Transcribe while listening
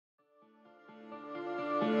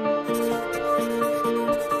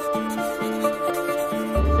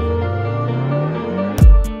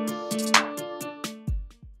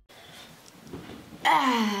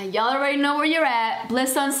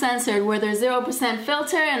Bliss Uncensored, where there's 0%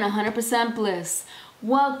 filter and 100% bliss.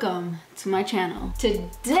 Welcome to my channel.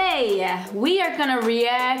 Today, we are gonna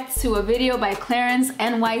react to a video by Clarence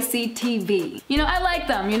and TV. You know, I like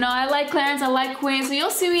them. You know, I like Clarence, I like Queen, so you'll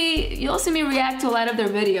see me react to a lot of their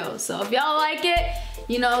videos. So if y'all like it,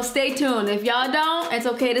 you know, stay tuned. If y'all don't, it's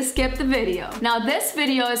okay to skip the video. Now this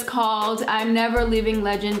video is called I'm Never Leaving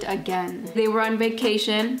Legend Again. They were on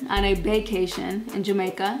vacation, in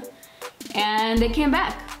Jamaica, and they came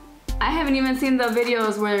back. I haven't even seen the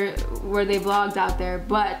videos where they vlogged out there,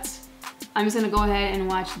 but I'm just gonna go ahead and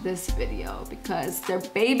watch this video because their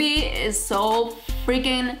baby is so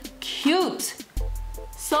freaking cute.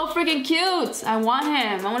 So freaking cute. I want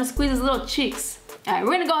him. I want to squeeze his little cheeks. All right,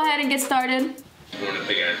 we're gonna go ahead and get started.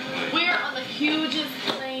 We're on the hugest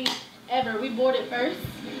plane ever. We boarded first,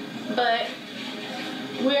 but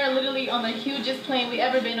we are literally on the hugest plane we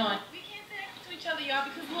ever been on. We can't sit next to each other, y'all,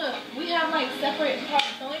 because look, we have like separate parts.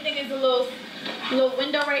 The only thing is a little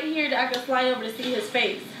window right here that I can slide over to see his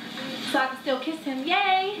face, so I can still kiss him.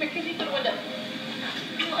 Yay! We're kissing through the window.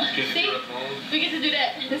 See? We get to do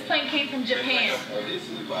that. This plane came from Japan. This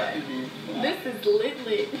is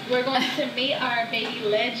lit. We're going to meet our baby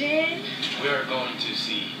legend. We are going to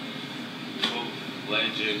see both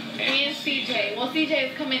Legend and CJ. Well,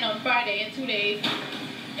 CJ is coming on Friday in 2 days.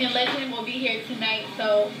 And Legend will be here tonight,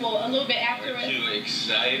 so, well, a little bit after us. Are you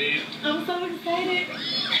excited? I'm so excited.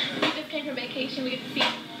 We just came from vacation. We get to see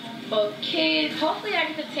both kids. Hopefully I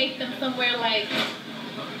get to take them somewhere like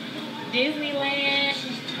Disneyland.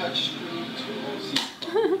 Touchscreen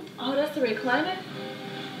too. Oh, that's the recliner?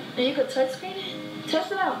 And you could touchscreen it?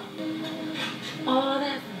 Test it out. Oh,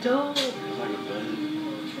 that's dope. It's like a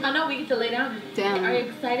button. I know we get to lay down. Damn. Are you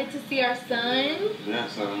excited to see our son?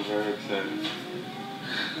 Yes, I'm very excited.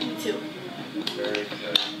 Me too. Very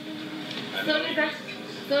excited. Soon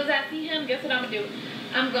as I see him, guess what I'm gonna do?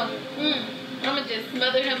 I'm gonna just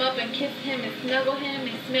smother him up and kiss him and snuggle him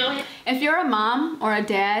and smell him. If you're a mom or a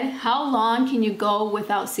dad, how long can you go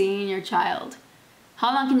without seeing your child?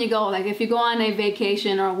 How long can you go? Like if you go on a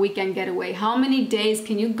vacation or a weekend getaway, how many days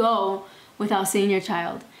can you go without seeing your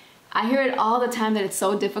child? I hear it all the time that it's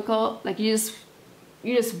so difficult. Like you just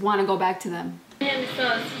want to go back to them. And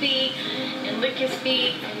smell his feet and lick his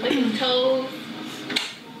feet and lick his toes.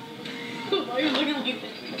 Why are you looking like that?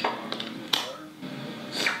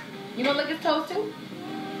 You gonna lick his toes too?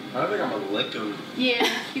 I think I'm gonna lick him. Yeah.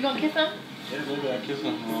 You gonna kiss him? Yeah, maybe I kiss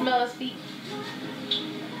him. Smell his feet.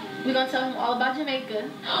 We're gonna tell him all about Jamaica.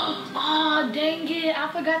 Oh, dang it.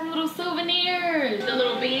 I forgot the little souvenirs. The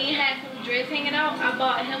little beanie hat from Dre's hanging out. I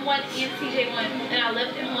bought him one and CJ one, and I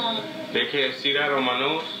left it home. They can't see that on my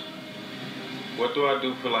nose? What do I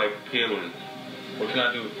do for like peeling? What can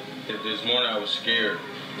I do? This morning I was scared.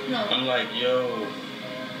 No. I'm like, yo,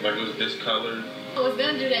 like it was discolored. Oh, it's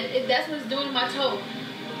gonna do that. That's what it's doing to my toe.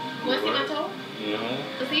 Wanna see my toe?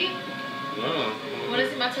 No. See? No. Wanna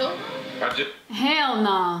see my toe? Hell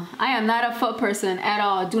no. I am not a foot person at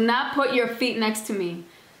all. Do not put your feet next to me.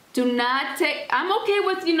 Do not take... I'm okay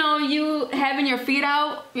with, you know, you having your feet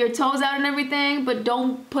out, your toes out and everything, but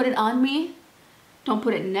don't put it on me. Don't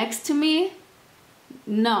put it next to me.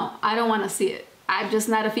 No, I don't want to see it. I'm just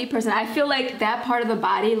not a feet person. I feel like that part of the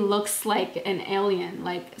body looks like an alien,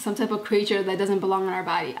 like some type of creature that doesn't belong in our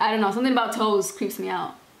body. I don't know, something about toes creeps me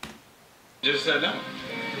out. Just said no.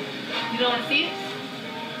 You don't want to see it?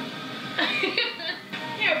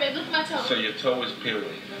 Here, babe, look at my toe. So your toe is peeling?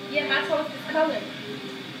 Yeah, my toe is discolored.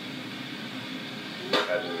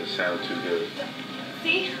 That doesn't sound too good.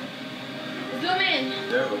 See? Zoom in.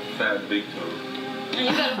 You have a fat big toe. And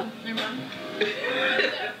you got a... Never mind. You got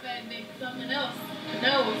a fat big something else.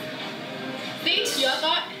 No. See? Y'all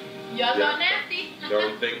thought nasty.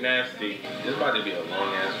 Don't think nasty. This about to be a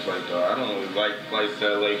long ass flight though. I don't really like flights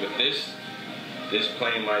to LA, but this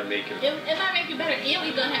plane might make it. It might make it better, and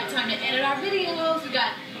we're gonna have time to edit our videos.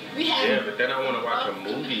 We have. Yeah, but then I want to watch a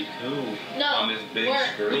movie too. No. On this big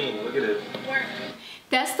screen. Look at this. Work.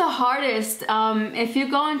 That's the hardest. If you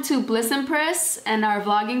go into BLISS and PRISS and our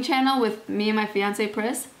vlogging channel with me and my fiance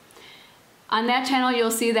PRISS, on that channel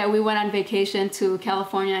you'll see that we went on vacation to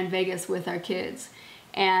California and Vegas with our kids.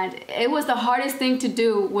 And it was the hardest thing to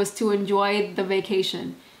do was to enjoy the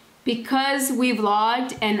vacation. Because we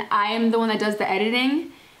vlogged and I am the one that does the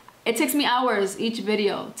editing, it takes me hours each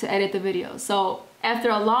video to edit the video. So after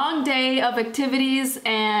a long day of activities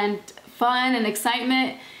and fun and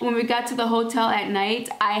excitement, when we got to the hotel at night,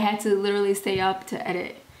 I had to literally stay up to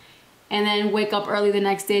edit and then wake up early the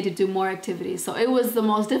next day to do more activities. So it was the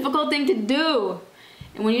most difficult thing to do,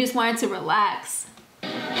 and when you just wanted to relax.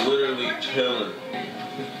 Literally chilling.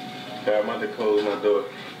 Yeah, I'm about to close my door.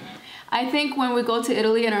 I think when we go to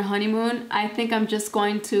Italy on our honeymoon, I think I'm just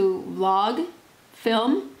going to vlog,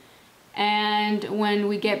 film, and when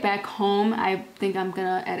we get back home, I think I'm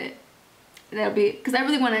gonna edit. That'll be, because I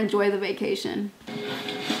really want to enjoy the vacation.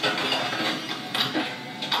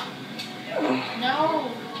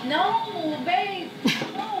 No, no, babe,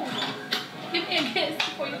 no. Give me a kiss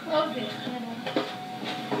before you close it.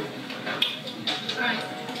 Alright,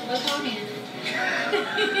 let's hold hands.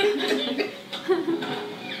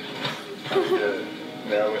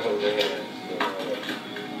 Now we hold their hands.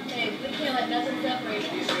 Hey, we can't let nothing separate us.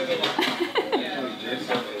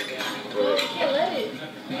 Well, we can't let it.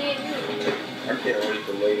 Me and you. I can't wait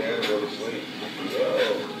to lay down and go to sleep. Yo,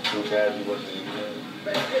 too bad you wasn't in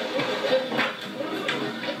there.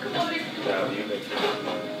 Come over here. Now you make it.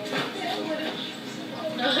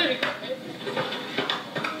 No.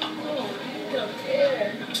 Oh, come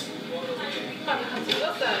here. Probably come to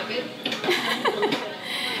your side, baby.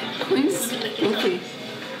 Queen's goofy.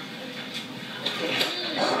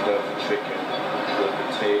 Stuffed chicken with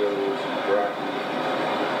potatoes and broccoli,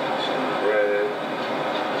 some bread,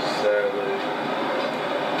 salad,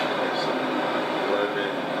 and some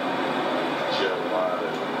lemon gelato.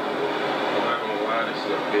 I'm not gonna lie, this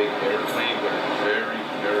is a big airplane, but it's very,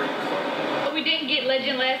 very fun. We didn't get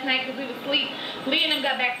Legend last night because we was asleep. Lee and them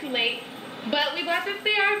got back too late. But we about to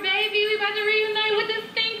see our baby. We about to reunite with the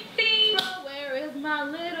stink thing. Oh, where is my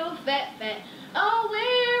little fat? Oh,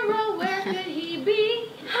 where could he be?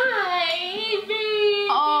 Hi, baby.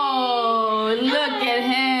 Oh, look at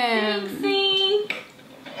him. Stink.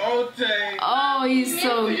 Ote! Oh, he's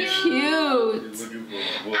so cute.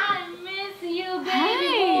 I miss you, baby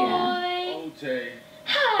Hi. Ote!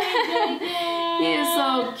 Hi, baby. He is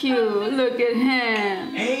so cute. Look at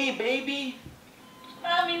him. Hey, baby!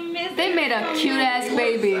 Mommy miss They you. made a cute ass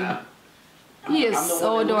baby. He is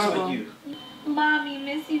so adorable. Mommy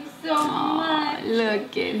miss you so Aw, much.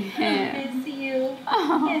 look at I him. miss you.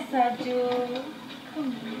 Oh. Yes, I do.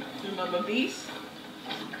 Come here. Remember Beast?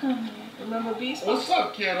 Come here. Remember Beast? What's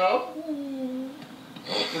up, kiddo?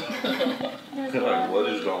 That's Like, what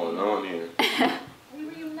is going on here? We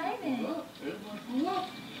reunited.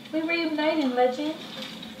 We reunited, Legend.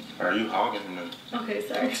 Are you hogging him? Okay,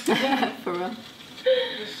 sorry. For real.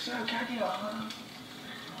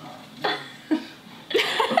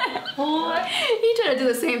 Boy, He tried to do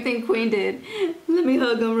the same thing Queen did. Let me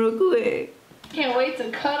hug him real quick. can't wait to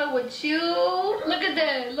cuddle with you. Look at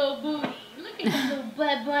that little booty. Look at that little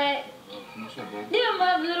butt. What's up, bro? They're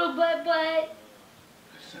my little butt.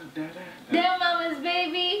 What's up, Dada? They're mama's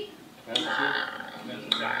baby.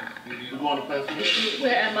 You going to Pacific? We're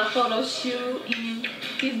at my photo shoot and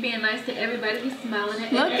he's being nice to everybody. He's smiling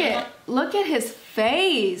at everyone. Look at his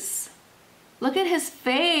face. Look at his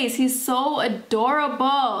face. He's so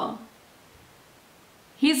adorable.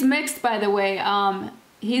 He's mixed, by the way.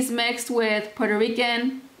 He's mixed with Puerto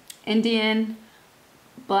Rican, Indian,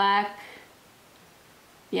 Black.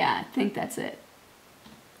 Yeah, I think that's it.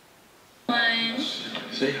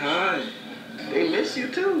 Say hi. They miss you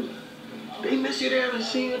too. They miss you. They haven't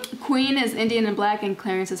seen you. Queen is Indian and Black, and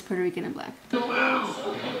Clarence is Puerto Rican and Black. Wow.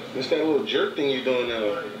 What's that little jerk thing you doing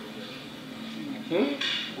now? Hmm?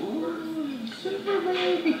 Ooh, super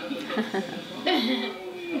baby.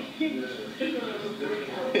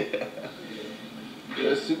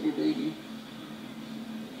 Yeah, super baby.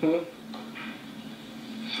 Huh?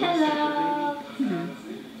 Hello.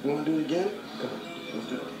 You want to do it again? Come on, let's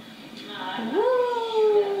do it.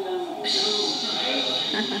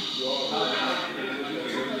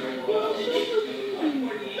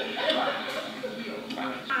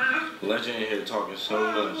 Legend in here talking so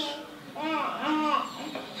much.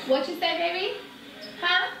 What you say, baby?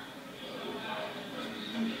 Huh?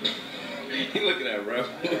 You looking at bro?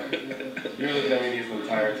 You're looking at me this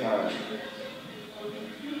entire time.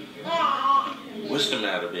 What's the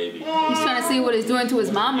matter, baby? He's trying to see what he's doing to his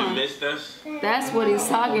You mama. missed us? That's what he's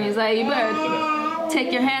talking. He's like, you better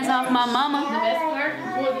take your hands off my The mama. best part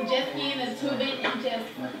was the jet ski and the tubing and just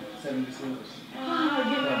give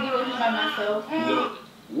it by myself. Look,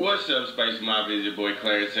 what's up, Spice Mob? It's your boy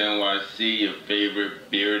Clarence and NYC, your favorite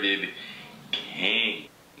bearded king.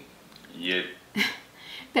 Yeah.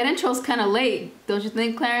 That intro's kind of late, don't you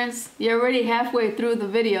think, Clarence? You're already halfway through the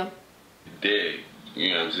video. Dig.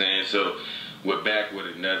 You know what I'm saying? So we're back with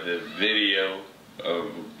another video.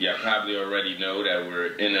 Y'all probably already know that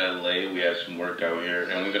we're in LA. We have some work out here,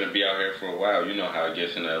 and we're gonna be out here for a while. You know how it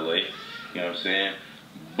gets in LA. You know what I'm saying?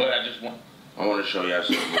 But I want to show y'all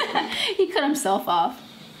something real quick. He cut himself off.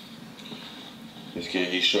 This kid,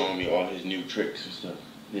 he's showing me all his new tricks and stuff.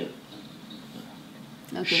 Yeah.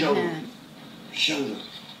 Look Show at him. him. Show them.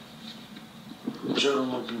 Show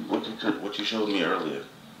them what you showed me earlier.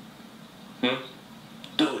 Do it.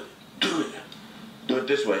 Do it. Do it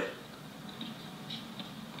this way.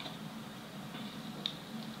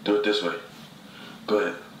 Do it this way. Go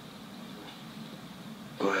ahead.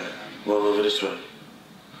 Go ahead. Roll over this way.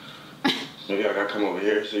 Maybe I gotta come over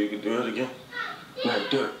here so you can do it again. Go ahead,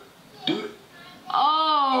 do it. Do it.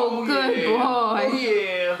 Oh, good yeah. boy. Oh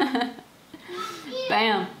yeah.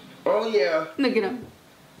 Bam. Oh yeah. Look at him.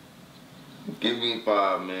 Give me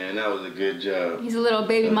 5, man. That was a good job. He's a little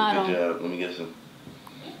baby That was model. a good job. Let me get some.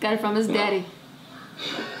 Got it from his daddy.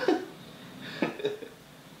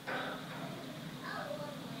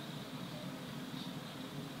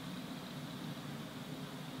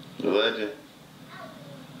 The legend.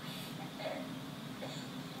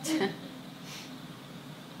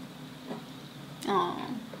 Oh.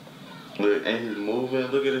 Look, and he's moving.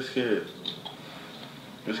 Look at this kid.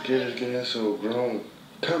 This kid is getting so grown.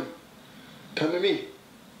 Come. Come to me.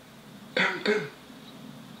 Come.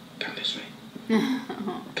 Come this way.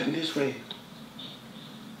 Come this way.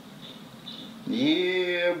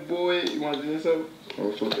 Yeah, boy. You want to do something?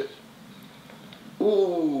 Oh, flip it.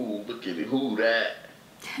 Ooh, look at it. Who that?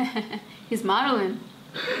 He's modeling.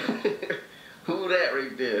 Who that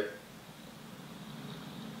right there?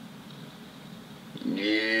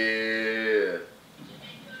 Yeah.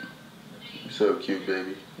 So cute,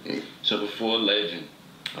 baby. So before legend,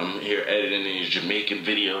 I'm here editing these Jamaican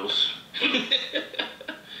videos.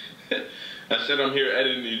 I said I'm here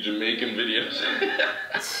editing these Jamaican videos.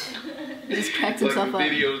 He just cracked Like the himself up.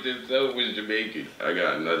 videos themselves was Jamaican. I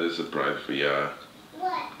got another surprise for y'all.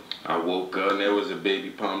 What? I woke up and there was a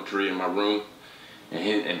baby palm tree in my room.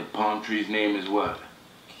 And the palm tree's name is what?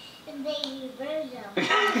 The baby Virgil.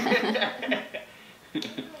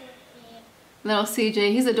 Little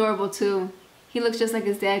CJ, he's adorable too. He looks just like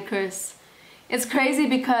his dad, Chris. It's crazy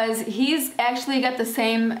because he's actually got the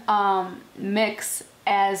same mix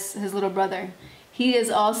as his little brother. He is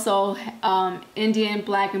also Indian,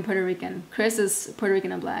 black, and Puerto Rican. Chris is Puerto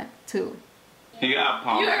Rican and black too. He got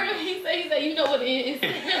palm You heard him? He said, you know what it is.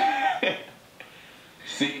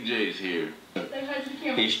 CJ's here. Say hi to the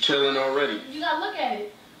camera. He's chilling already. You gotta look at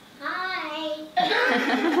it. Hi.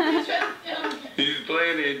 He's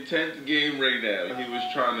playing an intense game right now. He was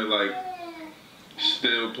trying to like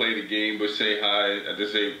still play the game but say hi at the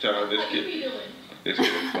same time. This What you kid, be doing? this kid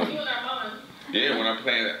is You funny. and our mom. Yeah, when I'm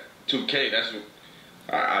playing 2K, that's what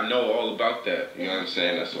I know all about that. You know what I'm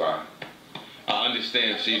saying? That's why I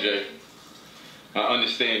understand, CJ. I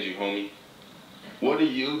understand you, homie. What are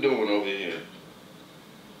you doing over here?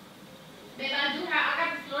 Then I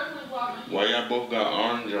got the snorkeling vlog. Why y'all both got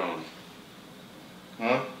orange on?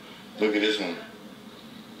 Huh? Look at this one.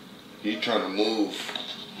 He's trying to move.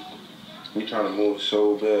 He's trying to move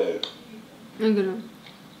so bad. Look at him.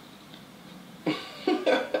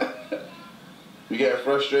 You get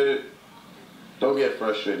frustrated? Don't get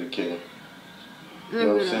frustrated, King. You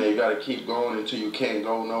know what I'm saying? You gotta keep going until you can't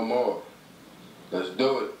go no more. Let's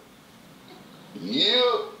do it.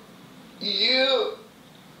 Yeah. Yeah.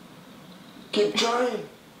 Keep trying.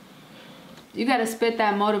 You gotta spit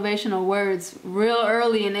that motivational words real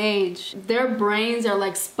early in age. Their brains are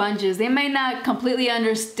like sponges. They may not completely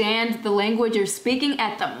understand the language you're speaking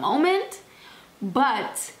at the moment,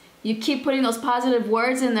 but you keep putting those positive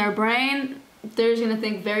words in their brain, they're just gonna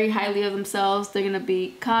think very highly of themselves. They're gonna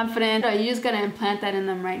be confident. You just gotta implant that in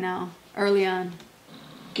them right now, early on.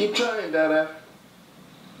 Keep trying, Dada.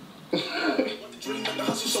 Well,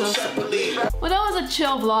 that was a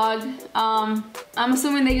chill vlog. I'm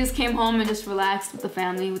assuming they just came home and just relaxed with the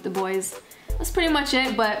family, with the boys. That's pretty much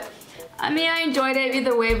it, but I mean, I enjoyed it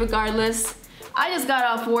either way, regardless. I just got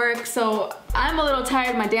off work, so I'm a little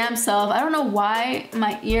tired my damn self. I don't know why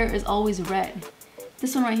my ear is always red.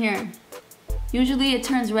 This one right here. Usually it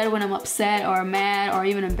turns red when I'm upset or mad or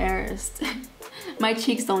even embarrassed. My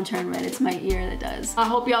cheeks don't turn red, it's my ear that does. I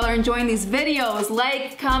hope y'all are enjoying these videos.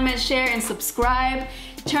 Like, comment, share, and subscribe.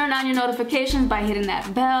 Turn on your notifications by hitting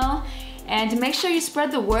that bell. And make sure you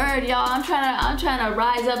spread the word, y'all. I'm trying to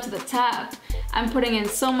rise up to the top. I'm putting in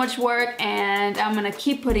so much work and I'm gonna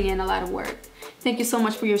keep putting in a lot of work. Thank you so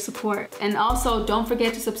much for your support. And also, don't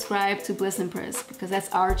forget to subscribe to Bliss and Priss because that's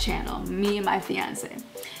our channel, me and my fiance.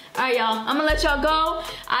 All right, y'all, I'm gonna let y'all go.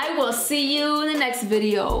 I will see you in the next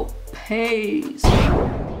video. Peace.